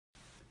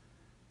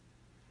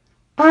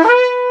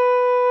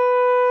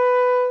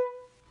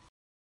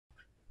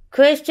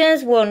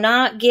Christians will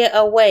not get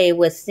away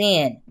with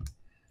sin.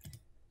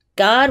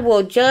 God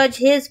will judge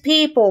his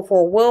people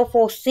for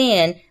willful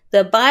sin.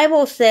 The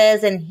Bible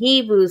says in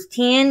Hebrews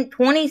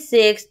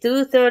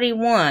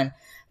 10:26-31,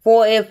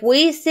 "For if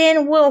we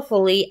sin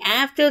willfully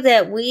after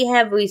that we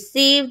have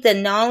received the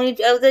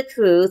knowledge of the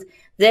truth,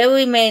 there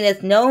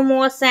remaineth no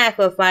more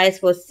sacrifice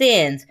for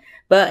sins,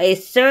 but a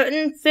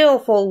certain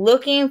fearful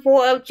looking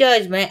for of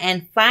judgment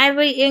and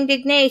fiery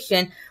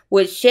indignation,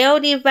 which shall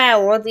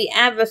devour the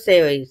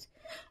adversaries.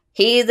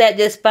 He that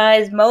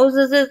despised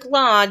Moses'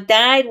 law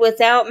died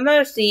without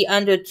mercy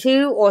under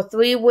 2 or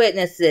 3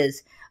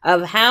 witnesses.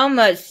 Of how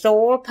much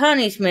sore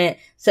punishment,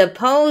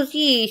 suppose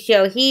ye,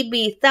 shall he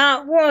be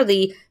thought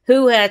worthy,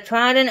 who hath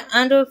trodden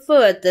under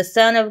foot the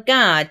Son of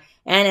God,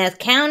 and hath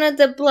counted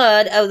the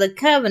blood of the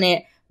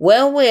covenant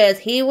wherewith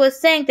he was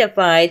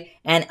sanctified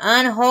an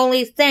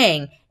unholy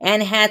thing,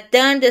 and hath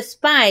done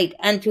despite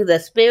unto the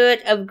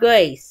Spirit of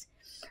grace?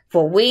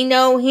 For we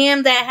know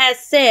him that hath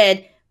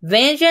said,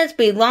 Vengeance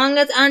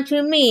belongeth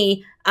unto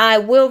me, I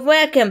will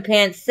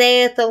recompense,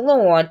 saith the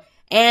Lord.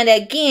 And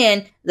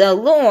again, the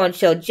Lord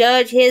shall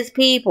judge his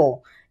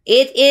people.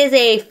 It is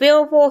a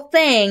fearful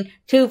thing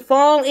to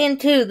fall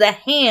into the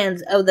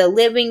hands of the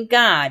living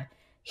God."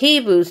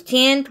 Hebrews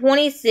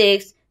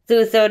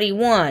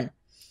 10:26-31.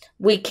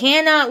 We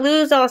cannot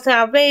lose our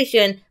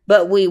salvation,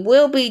 but we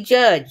will be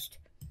judged.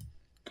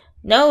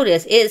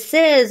 Notice it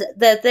says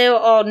that there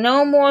are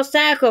no more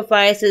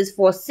sacrifices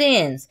for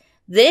sins.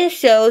 This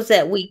shows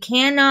that we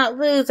cannot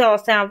lose our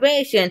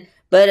salvation,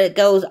 but it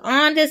goes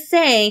on to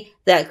say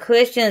that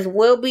Christians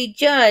will be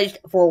judged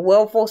for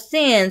willful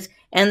sins,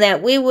 and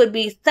that we would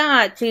be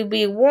thought to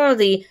be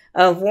worthy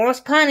of worse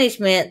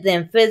punishment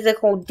than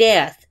physical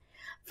death.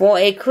 For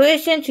a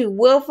Christian to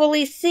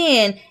willfully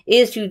sin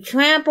is to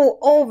trample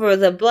over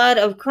the blood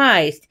of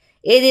Christ.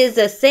 It is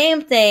the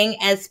same thing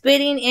as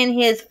spitting in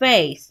his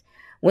face.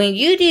 When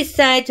you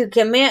decide to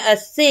commit a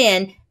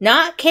sin,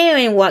 not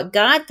caring what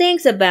God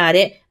thinks about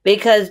it,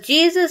 because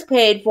Jesus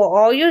paid for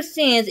all your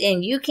sins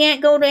and you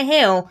can't go to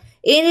hell,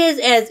 it is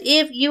as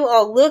if you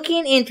are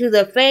looking into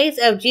the face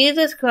of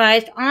Jesus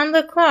Christ on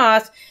the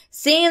cross,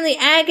 seeing the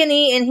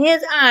agony in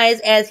his eyes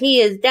as he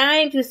is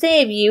dying to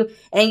save you,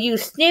 and you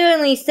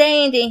sneeringly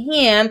saying to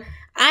him,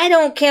 I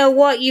don't care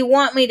what you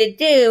want me to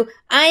do,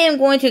 I am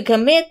going to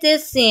commit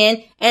this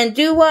sin and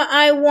do what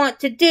I want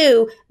to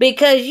do,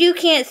 because you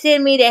can't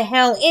send me to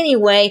hell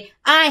anyway,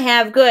 I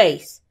have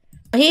grace.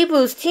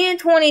 Hebrews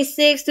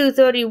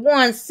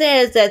 10:26-31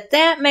 says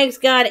that makes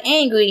God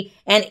angry,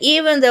 and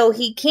even though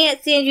he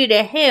can't send you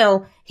to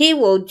hell, he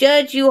will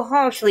judge you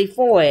harshly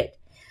for it.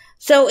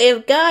 So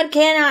if God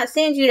cannot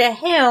send you to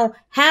hell,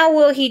 how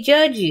will he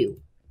judge you?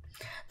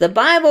 The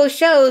Bible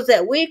shows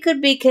that we could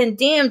be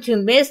condemned to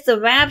miss the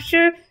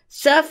rapture,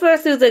 suffer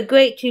through the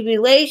great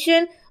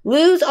tribulation,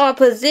 lose our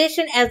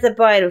position as the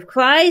bride of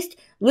Christ,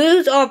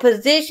 lose our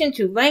position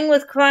to reign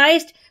with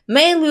Christ,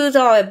 may lose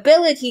our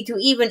ability to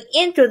even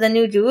enter the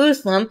New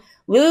Jerusalem,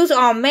 lose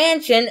our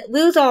mansion,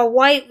 lose our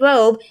white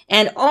robe,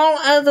 and all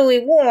other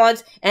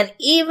rewards, and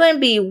even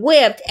be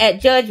whipped at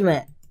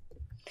judgment.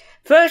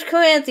 1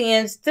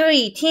 Corinthians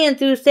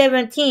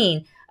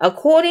 3:10-17.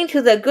 According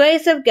to the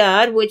grace of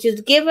God, which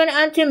is given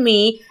unto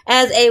me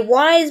as a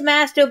wise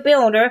master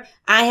builder,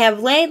 I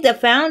have laid the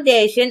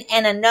foundation,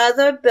 and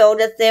another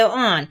buildeth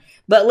thereon.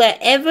 But let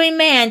every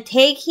man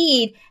take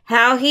heed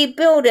how he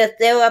buildeth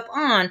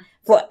thereupon,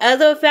 for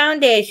other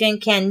foundation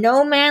can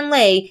no man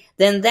lay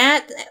than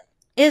that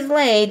is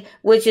laid,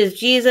 which is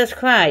Jesus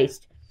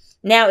Christ.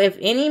 Now if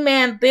any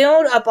man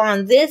build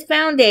upon this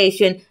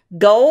foundation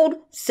gold,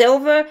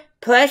 silver,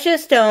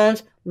 precious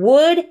stones,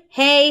 wood,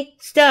 hay,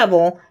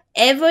 stubble,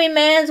 every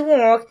man's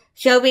work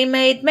shall be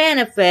made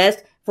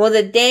manifest, for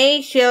the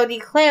day shall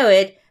declare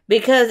it,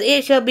 because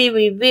it shall be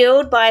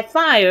revealed by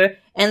fire,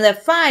 and the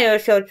fire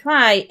shall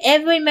try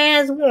every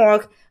man's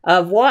work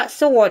of what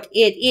sort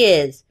it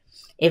is.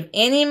 If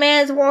any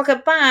man's work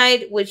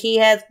abide, which he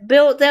hath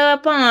built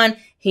thereupon,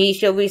 he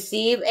shall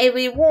receive a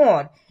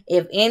reward.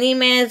 If any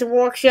man's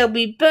work shall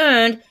be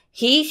burned,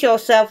 he shall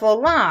suffer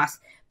loss,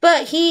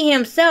 but he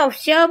himself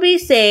shall be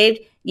saved,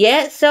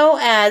 yet so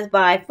as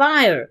by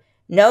fire.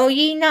 Know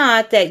ye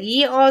not that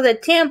ye are the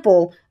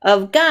temple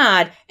of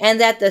God, and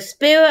that the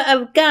Spirit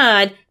of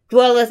God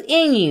dwelleth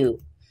in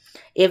you?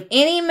 If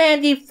any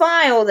man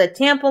defile the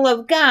temple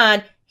of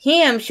God,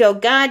 him shall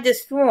God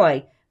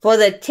destroy. For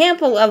the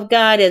temple of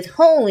God is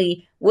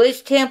holy,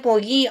 which temple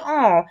ye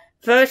are.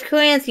 1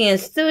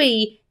 Corinthians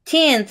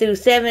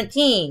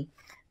 3:10-17.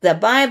 The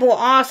Bible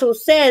also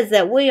says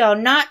that we are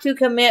not to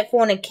commit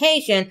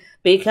fornication,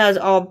 because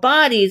our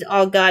bodies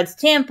are God's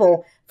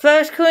temple.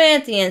 1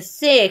 Corinthians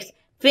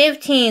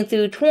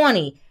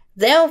 6:15-20.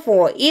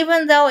 Therefore,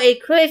 even though a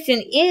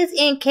Christian is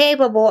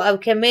incapable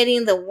of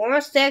committing the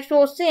worst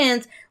sexual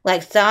sins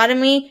like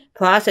sodomy,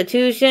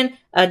 prostitution,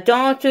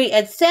 adultery,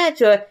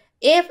 etc.,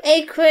 If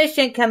a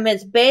Christian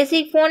commits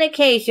basic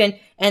fornication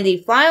and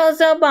defiles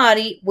their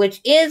body, which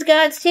is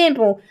God's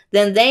temple,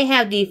 then they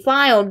have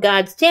defiled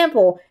God's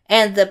temple,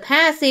 and the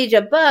passage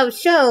above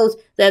shows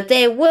that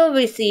they will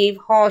receive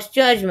harsh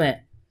judgment.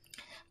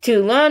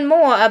 To learn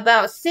more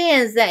about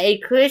sins that a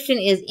Christian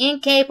is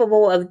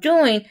incapable of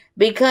doing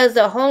because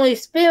the Holy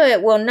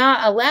Spirit will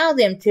not allow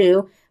them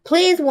to,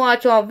 please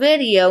watch our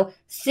video,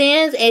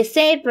 Sins a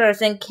Saved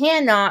Person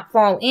Cannot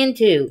Fall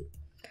Into.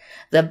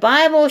 The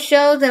Bible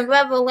shows in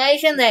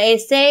Revelation that a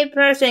saved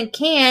person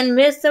can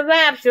miss the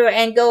rapture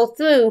and go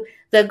through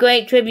the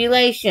Great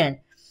Tribulation.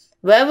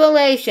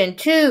 Revelation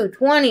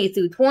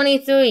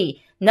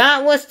 2:20-23.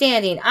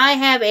 Notwithstanding, I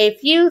have a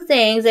few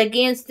things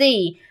against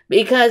thee,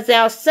 because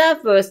thou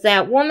sufferest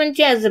that woman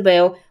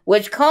Jezebel,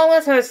 which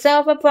calleth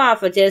herself a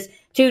prophetess,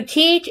 to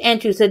teach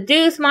and to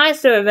seduce my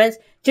servants,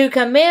 to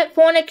commit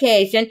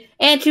fornication,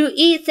 and to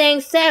eat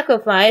things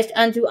sacrificed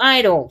unto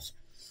idols.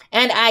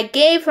 And I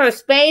gave her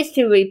space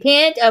to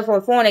repent of her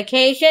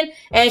fornication,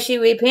 and she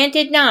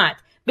repented not.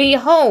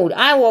 Behold,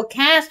 I will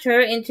cast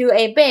her into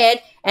a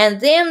bed, and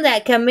them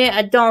that commit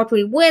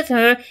adultery with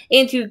her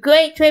into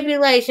great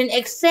tribulation,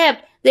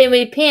 except they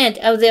repent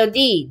of their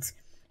deeds.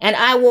 And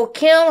I will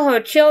kill her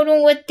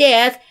children with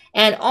death,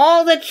 and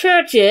all the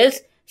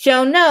churches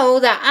shall know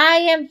that I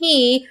am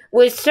he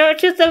which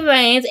searcheth the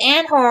reins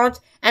and hearts,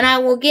 and I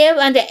will give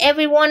unto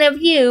every one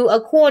of you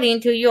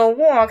according to your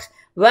works.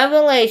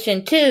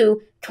 Revelation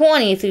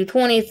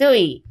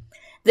 2:20-23.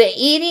 The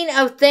eating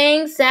of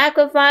things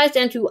sacrificed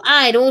unto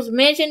idols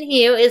mentioned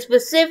here is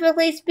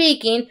specifically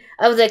speaking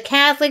of the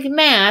Catholic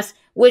Mass,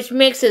 which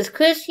mixes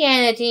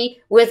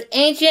Christianity with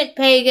ancient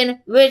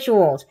pagan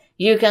rituals.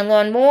 You can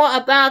learn more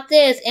about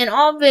this in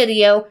our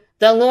video,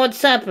 The Lord's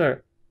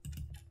Supper.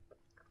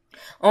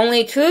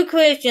 Only true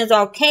Christians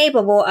are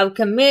capable of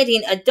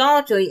committing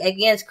adultery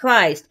against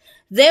Christ.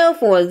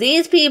 Therefore,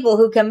 these people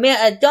who commit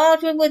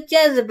adultery with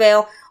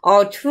Jezebel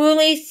are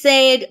truly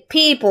saved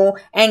people,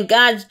 and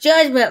God's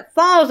judgment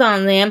falls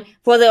on them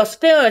for their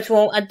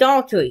spiritual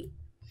adultery.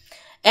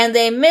 And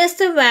they miss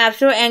the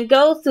rapture and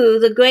go through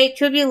the Great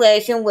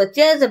Tribulation with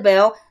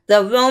Jezebel,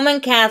 the Roman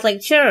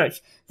Catholic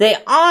Church. They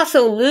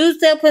also lose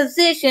their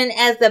position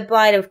as the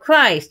bride of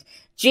Christ.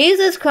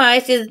 Jesus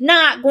Christ is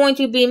not going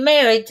to be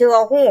married to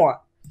a whore.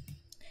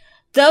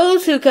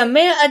 Those who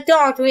commit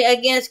adultery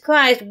against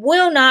Christ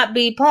will not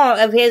be part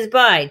of his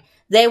bride.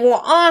 They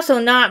will also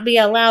not be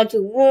allowed to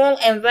rule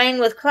and reign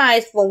with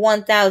Christ for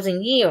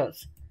 1,000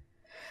 years.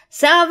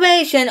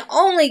 Salvation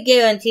only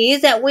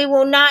guarantees that we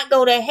will not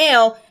go to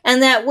hell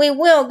and that we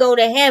will go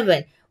to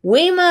heaven.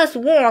 We must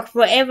work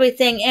for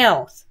everything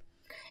else.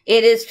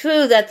 It is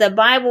true that the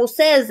Bible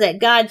says that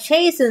God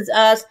chastens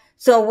us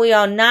so we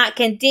are not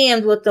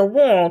condemned with the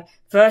world,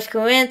 1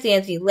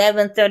 Corinthians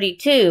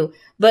 11:32.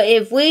 But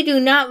if we do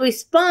not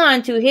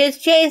respond to his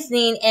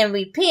chastening and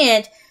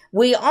repent,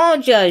 we are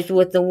judged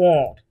with the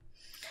world.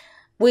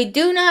 We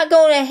do not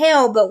go to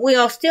hell, but we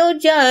are still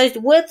judged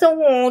with the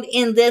world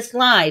in this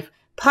life,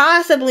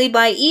 possibly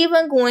by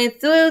even going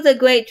through the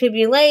Great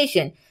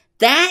Tribulation.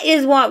 That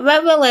is what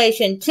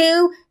Revelation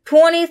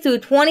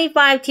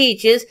 2:20-25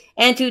 teaches,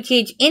 and to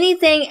teach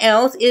anything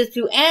else is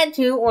to add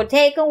to or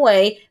take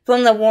away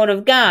from the Word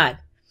of God.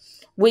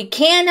 We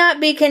cannot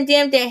be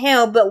condemned to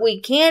hell, but we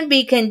can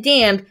be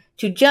condemned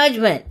to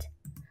judgment.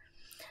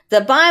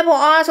 The Bible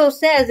also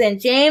says in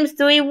James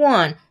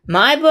 3:1,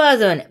 My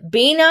brethren,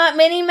 be not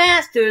many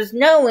masters,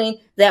 knowing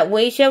that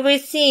we shall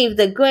receive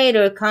the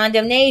greater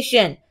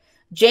condemnation.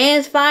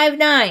 James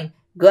 5:9,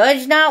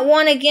 Grudge not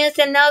one against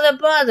another,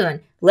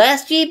 brethren,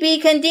 lest ye be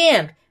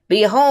condemned.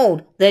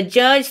 Behold, the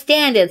judge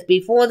standeth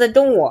before the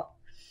door.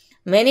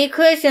 Many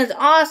Christians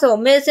also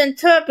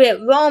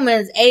misinterpret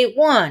Romans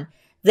 8:1.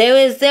 There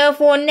is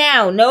therefore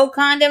now no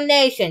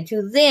condemnation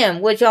to them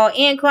which are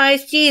in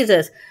Christ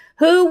Jesus,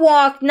 who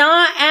walk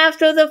not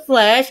after the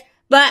flesh,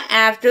 but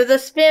after the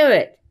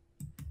Spirit.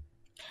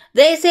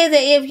 They say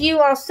that if you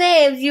are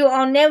saved, you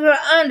are never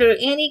under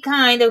any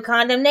kind of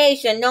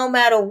condemnation, no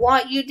matter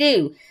what you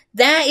do.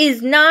 That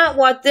is not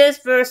what this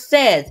verse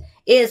says.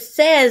 It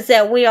says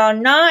that we are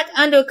not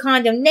under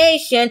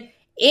condemnation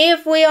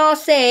if we are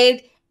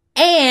saved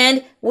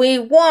and we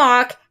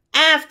walk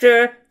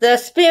after the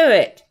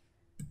Spirit.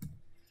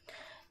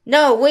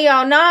 No, we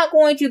are not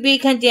going to be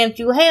condemned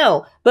to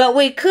hell, but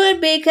we could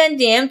be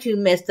condemned to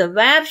miss the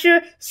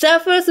rapture,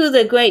 suffer through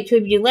the Great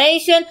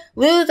Tribulation,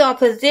 lose our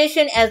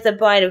position as the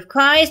bride of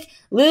Christ,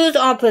 lose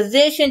our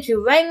position to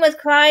reign with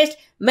Christ,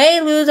 may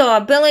lose our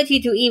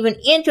ability to even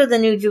enter the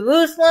New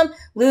Jerusalem,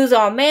 lose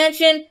our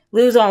mansion,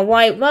 lose our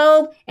white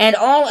robe, and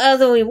all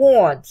other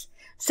rewards.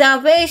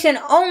 Salvation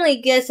only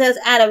gets us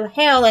out of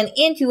hell and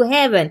into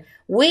heaven.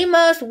 We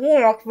must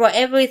work for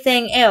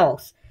everything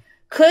else.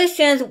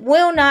 Christians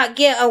will not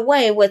get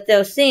away with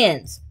their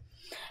sins.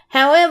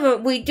 However,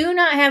 we do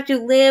not have to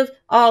live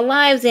our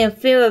lives in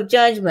fear of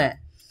judgment.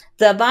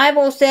 The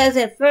Bible says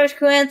in 1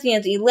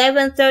 Corinthians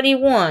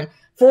 11:31,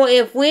 For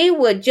if we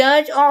would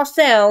judge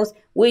ourselves,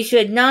 we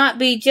should not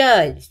be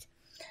judged.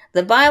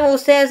 The Bible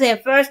says in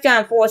 1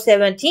 John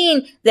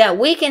 4:17 that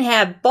we can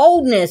have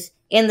boldness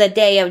in the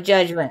day of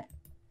judgment.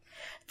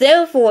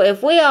 Therefore,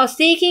 if we are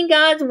seeking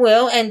God's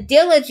will and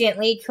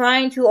diligently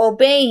trying to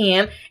obey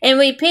Him and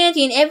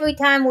repenting every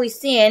time we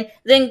sin,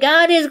 then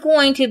God is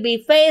going to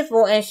be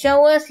faithful and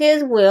show us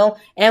His will,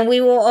 and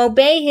we will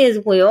obey His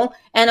will,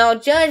 and our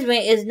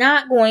judgment is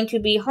not going to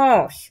be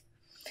harsh.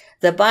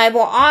 The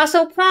Bible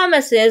also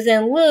promises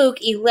in Luke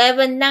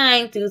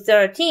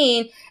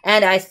 11:9-13,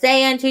 "And I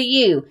say unto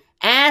you,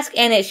 ask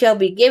and it shall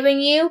be given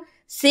you,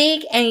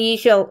 seek and ye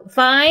shall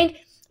find,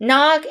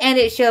 knock, and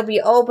it shall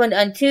be opened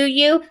unto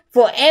you.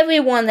 For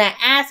everyone that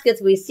asketh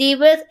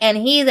receiveth, and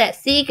he that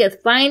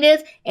seeketh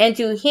findeth, and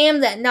to him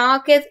that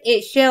knocketh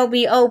it shall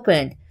be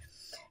opened.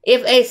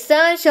 If a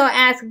son shall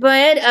ask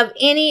bread of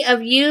any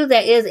of you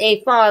that is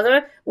a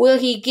father, will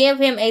he give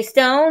him a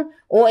stone?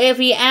 Or if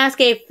he ask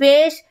a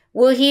fish,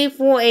 will he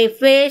for a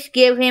fish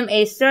give him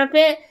a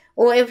serpent?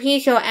 Or if he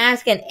shall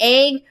ask an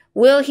egg,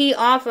 will he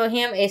offer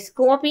him a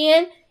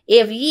scorpion?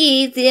 If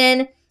ye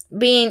then,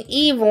 being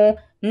evil,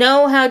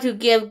 know how to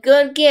give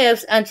good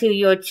gifts unto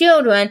your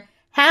children,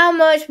 how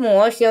much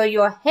more shall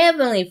your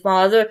heavenly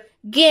Father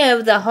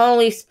give the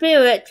Holy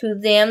Spirit to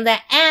them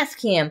that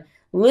ask Him?"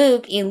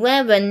 Luke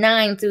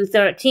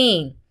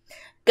 11:9-13.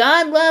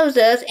 God loves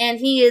us, and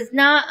He is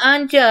not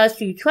unjust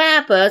to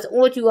trap us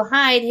or to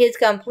hide His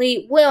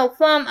complete will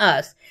from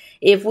us.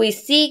 If we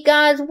seek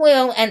God's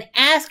will and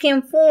ask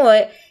Him for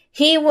it,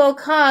 He will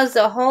cause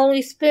the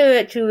Holy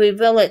Spirit to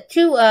reveal it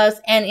to us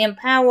and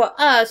empower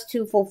us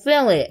to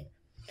fulfill it.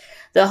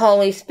 The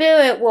Holy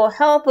Spirit will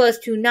help us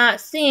to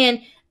not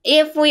sin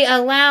if we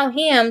allow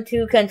Him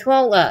to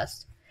control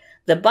us.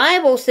 The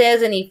Bible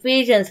says in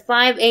Ephesians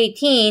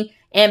 5:18,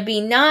 "And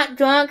be not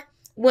drunk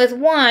with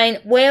wine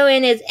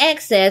wherein is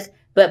excess,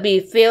 but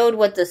be filled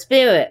with the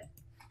Spirit."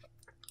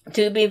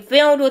 To be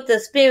filled with the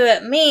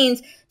Spirit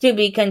means to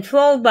be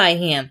controlled by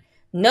Him.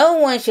 No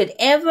one should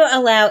ever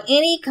allow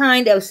any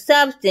kind of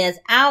substance,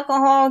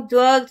 alcohol,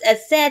 drugs,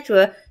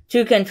 etc.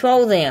 to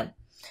control them.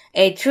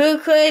 A true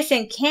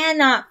Christian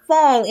cannot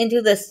fall into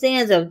the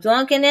sins of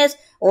drunkenness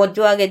or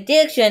drug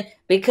addiction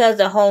because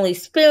the Holy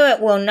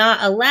Spirit will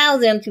not allow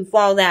them to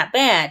fall that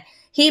bad.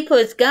 He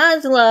puts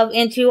God's love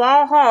into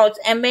our hearts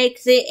and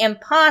makes it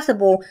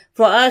impossible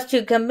for us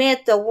to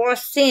commit the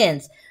worst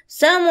sins.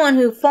 Someone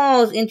who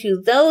falls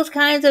into those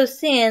kinds of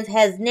sins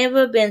has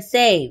never been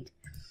saved.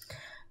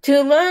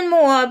 To learn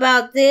more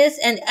about this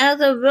and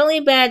other really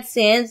bad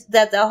sins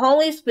that the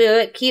Holy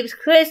Spirit keeps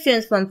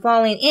Christians from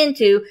falling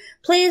into,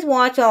 please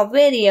watch our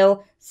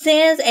video,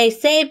 "Sins a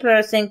Saved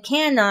Person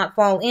Cannot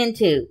Fall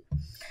Into."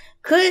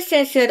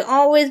 Christians should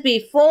always be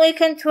fully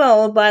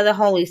controlled by the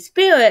Holy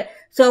Spirit,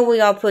 so we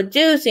are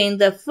producing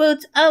the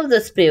fruits of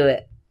the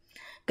Spirit.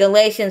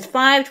 Galatians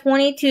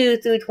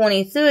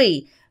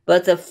 5:22-23,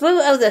 "But the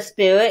fruit of the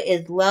Spirit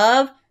is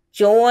love,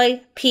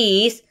 joy,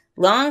 peace,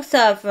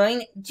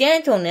 long-suffering,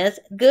 gentleness,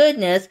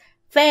 goodness,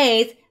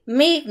 faith,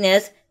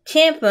 meekness,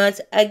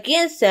 temperance.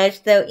 Against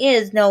such there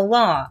is no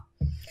law."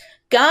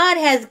 God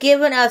has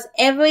given us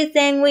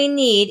everything we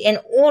need in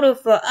order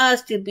for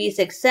us to be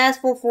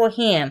successful for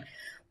Him.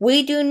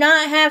 We do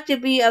not have to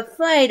be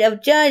afraid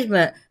of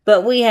judgment,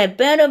 but we had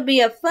better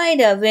be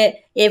afraid of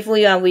it if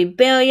we are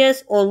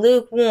rebellious or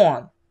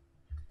lukewarm.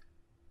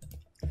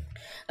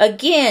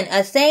 Again,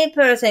 a saved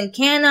person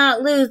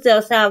cannot lose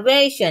their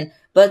salvation,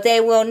 but they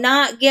will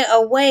not get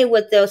away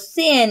with their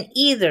sin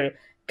either.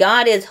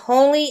 God is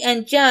holy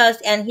and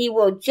just, and He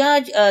will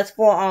judge us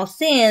for our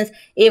sins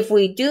if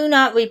we do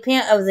not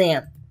repent of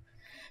them.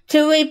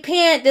 To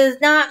repent does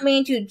not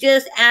mean to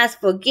just ask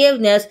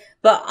forgiveness,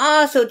 but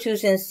also to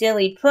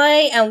sincerely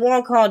pray and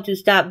work hard to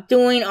stop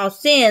doing our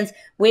sins.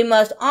 We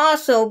must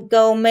also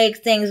go make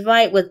things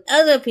right with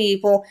other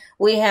people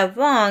we have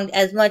wronged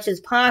as much as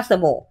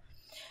possible.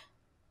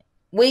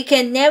 We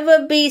can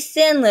never be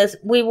sinless.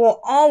 We will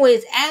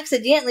always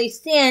accidentally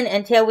sin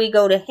until we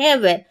go to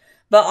heaven.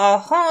 But our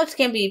hearts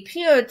can be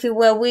pure to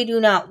where we do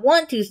not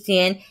want to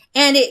sin,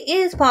 and it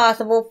is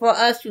possible for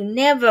us to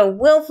never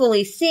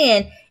willfully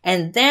sin,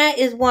 and that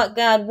is what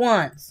God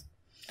wants.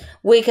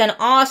 We can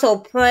also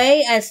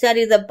pray and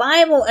study the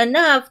Bible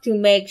enough to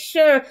make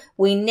sure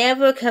we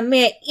never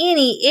commit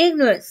any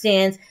ignorant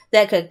sins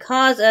that could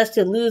cause us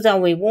to lose our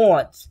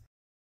rewards.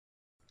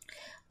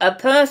 A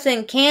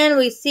person can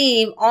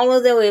receive all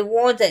of the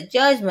rewards at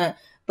judgment,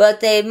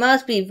 but they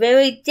must be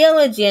very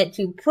diligent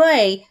to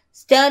pray,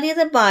 study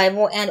the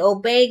Bible, and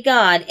obey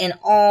God in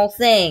all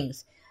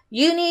things.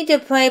 You need to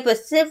pray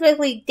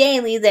specifically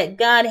daily that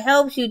God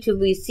helps you to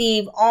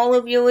receive all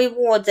of your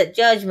rewards at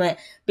judgment,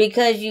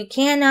 because you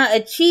cannot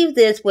achieve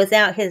this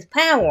without His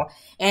power,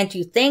 and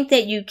to think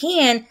that you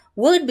can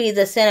would be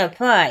the sin of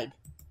pride.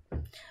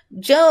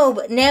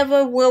 Job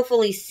never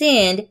willfully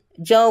sinned,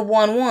 Job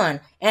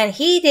 1:1, and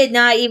he did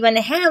not even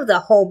have the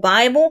whole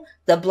Bible,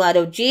 the blood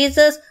of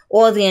Jesus,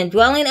 or the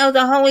indwelling of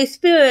the Holy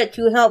Spirit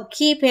to help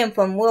keep him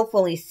from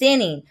willfully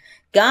sinning.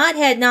 God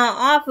had not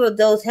offered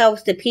those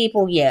helps to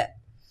people yet.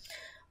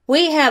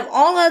 We have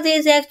all of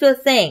these extra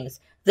things.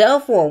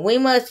 Therefore, we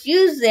must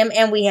use them,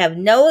 and we have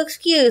no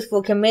excuse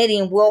for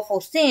committing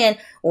willful sin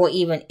or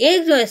even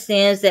ignorant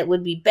sins that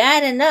would be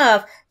bad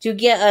enough to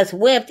get us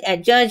whipped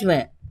at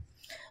judgment.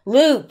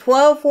 Luke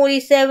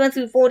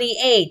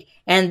 12:47-48,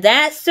 and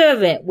that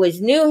servant which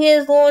knew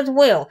his Lord's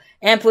will,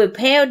 and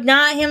prepared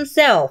not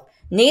himself,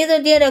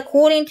 neither did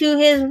according to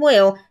his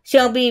will,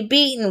 shall be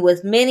beaten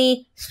with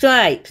many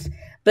stripes.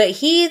 But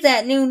he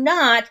that knew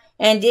not,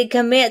 and did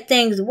commit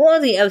things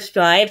worthy of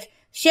stripes,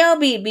 shall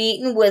be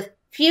beaten with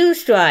few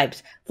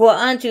stripes. For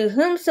unto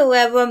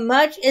whomsoever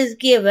much is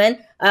given,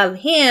 of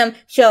him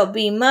shall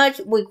be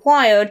much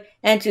required,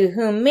 and to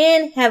whom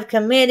men have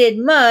committed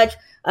much,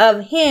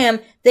 of him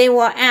they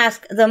will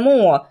ask the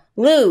more.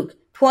 Luke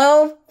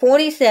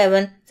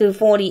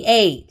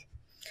 12:47-48.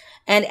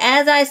 And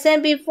as I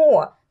said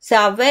before,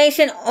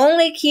 salvation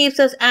only keeps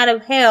us out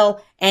of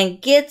hell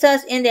and gets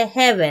us into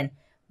heaven.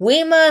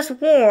 We must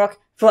work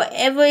for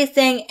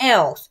everything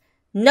else.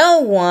 No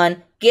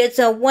one gets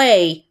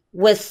away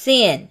with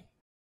sin.